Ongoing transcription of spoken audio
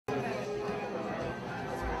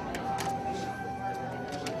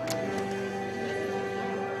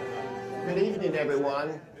Good evening,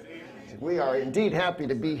 everyone. We are indeed happy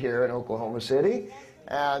to be here in Oklahoma City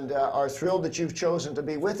and are thrilled that you've chosen to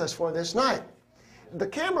be with us for this night. The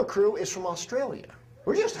camera crew is from Australia.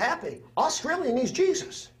 We're just happy. Australia needs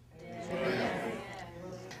Jesus.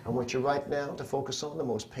 I want you right now to focus on the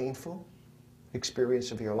most painful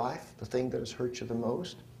experience of your life, the thing that has hurt you the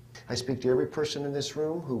most. I speak to every person in this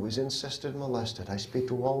room who was incested and molested. I speak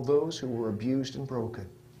to all those who were abused and broken.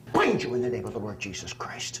 Bind you in the name of the Lord Jesus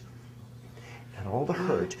Christ. And all the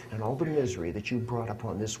hurt and all the misery that you brought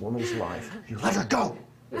upon this woman's life, you let her go.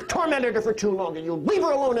 You tormented her for too long, and you leave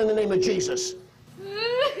her alone in the name of Jesus.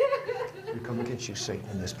 We come against you, Satan,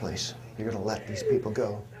 in this place. You're going to let these people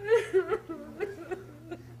go.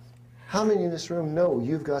 How many in this room know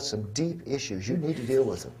you've got some deep issues? You need to deal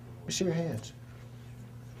with them. Let me see your hands.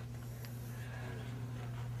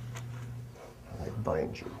 I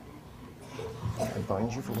bind you. I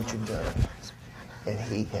bind you for what you've done. And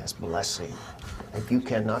he has blessing. And you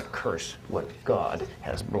cannot curse what God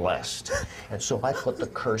has blessed. And so I put the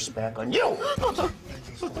curse back on you. I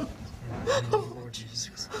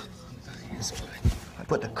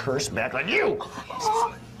put the curse back on you.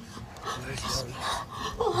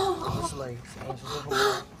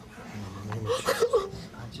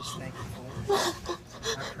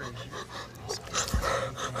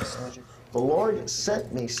 The Lord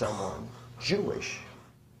sent me someone, Jewish.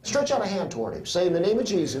 Stretch out a hand toward him. Say, in the name of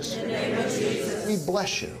Jesus, in the name of Jesus, we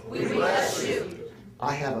bless you. we bless you.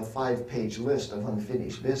 I have a 5-page list of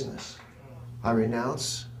unfinished business. I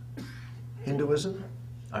renounce Hinduism.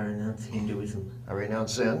 I renounce Hinduism. I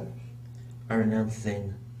renounce Zen. I renounce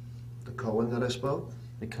Zen. The koan that I spoke.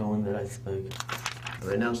 The koan that I spoke. I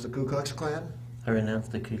renounce the Ku Klux Klan. I renounce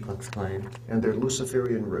the Ku Klux Klan. And their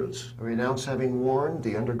Luciferian roots. I renounce having worn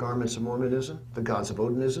the undergarments of Mormonism, the gods of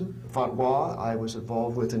Odinism, fatwa I was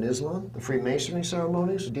involved with in Islam, the Freemasonry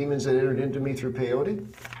ceremonies, the demons that entered into me through peyote.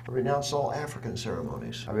 I renounce all African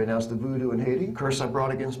ceremonies. I renounce the voodoo in Haiti, curse I brought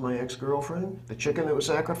against my ex-girlfriend, the chicken that was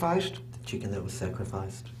sacrificed. The chicken that was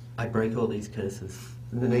sacrificed. I break all these curses.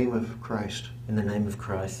 In the name of Christ. In the name of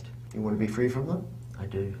Christ. You want to be free from them? I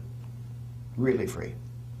do. Really free?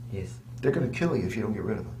 Yes. They're going to kill you if you don't get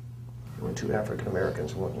rid of them. You want 2 African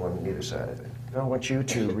Americans, one on either side of it. I want you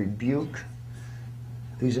to rebuke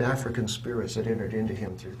these African spirits that entered into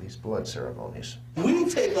him through these blood ceremonies. We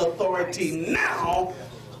take authority now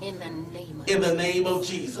in the name of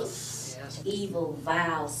Jesus. Evil,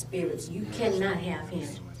 vile spirits, you cannot have him.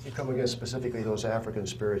 You come against specifically those African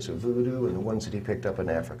spirits of voodoo and the ones that he picked up in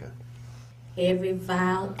Africa. Every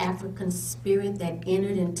vile African spirit that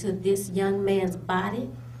entered into this young man's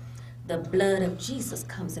body, the blood of Jesus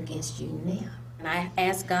comes against you now. And I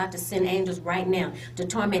ask God to send angels right now to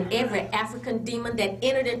torment every African demon that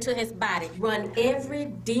entered into his body. Run every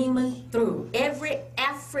demon through. Every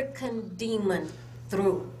African demon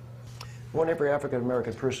through. I want every African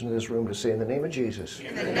American person in this room to say, in the name of Jesus.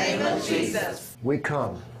 In the name of Jesus. We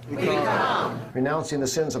come. We come. Renouncing the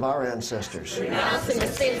sins of our ancestors. Renouncing the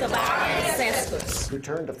sins of our ancestors. Who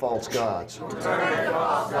turned to false gods. Turn to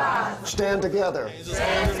false gods. Stand together.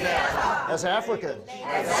 Stand together. As African.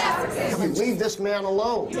 As Africans. We leave this man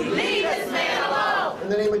alone. Leave this man alone. In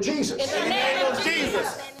the name of Jesus. In the name of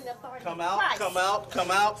Jesus. Come out, come out, come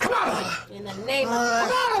out. Come on! In the name of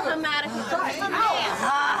Christ. Come out of here. Come out.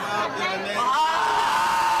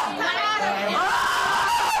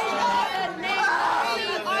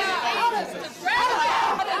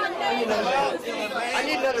 I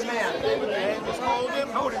need another man. Hold him.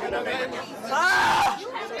 Hold him. Come out of here.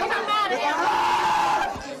 Come out of here.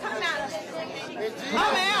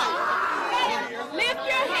 Come out. Lift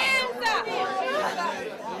your hands up.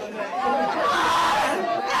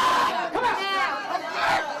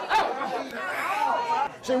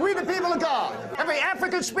 Say, we the people of God. Every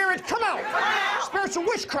African spirit, come out. Spiritual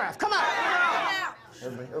witchcraft, come out.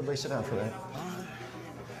 Everybody sit down for that.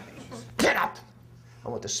 Get up. I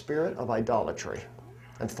want the spirit of idolatry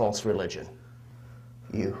and false religion.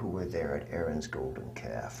 You who were there at Aaron's golden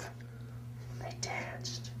calf. They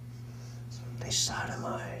danced. They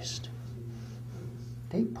sodomized.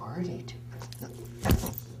 They partied.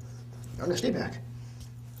 I'm gonna stay back.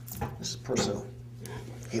 This is personal.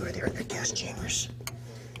 You were there in the gas chambers.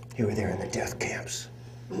 You were there in the death camps.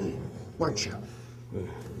 Weren't you?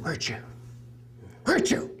 Weren't you?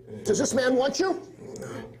 Weren't you? Does this man want you?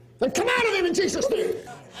 Then come out of him in Jesus' name.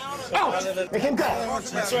 Out! Make him go.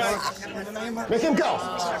 That's right. Make him go.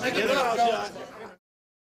 Get him out, John.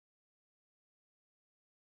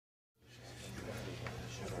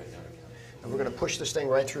 And we're going to push this thing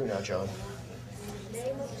right through now, John.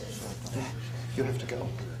 You have to go.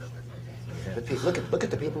 Look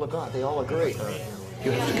at the people of God. They all agree.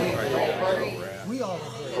 You have to be. We all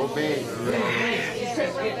obey.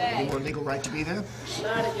 Any more legal right to be there?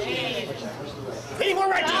 Any more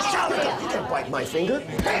right to the shower? You can't bite my finger.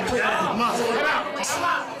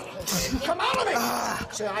 Come out of me!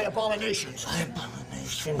 Say, I abominations. I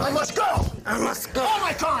abominations. I must go! I must go! Oh,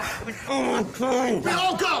 my God! Oh, my God! We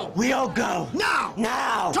all go! We all go! Now!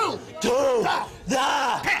 Now! To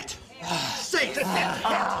the pit! Say pit!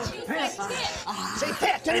 Say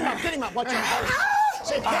pit! Get him up! Get him up! Watch out!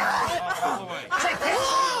 Say pit! Say pit!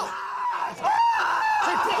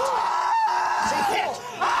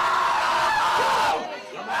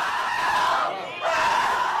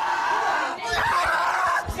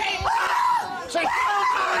 Say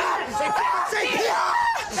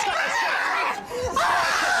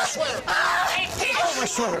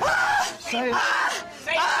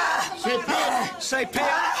pit! Say pit! Say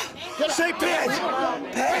pit! Say pit!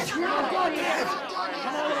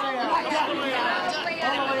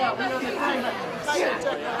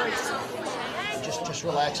 Just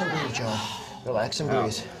relax and breathe, John. Relax and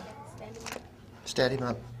breathe. Steady him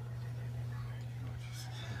up.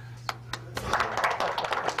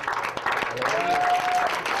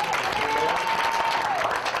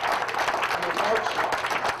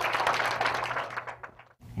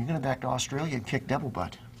 You're going back to Australia and kick devil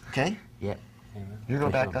butt, okay? Yep. You're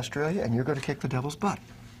going back to Australia and you're going to kick the devil's butt.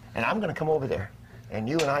 And I'm going to come over there, and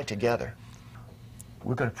you and I together,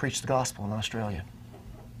 we're going to preach the gospel in Australia.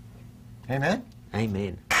 Amen?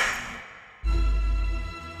 Amen.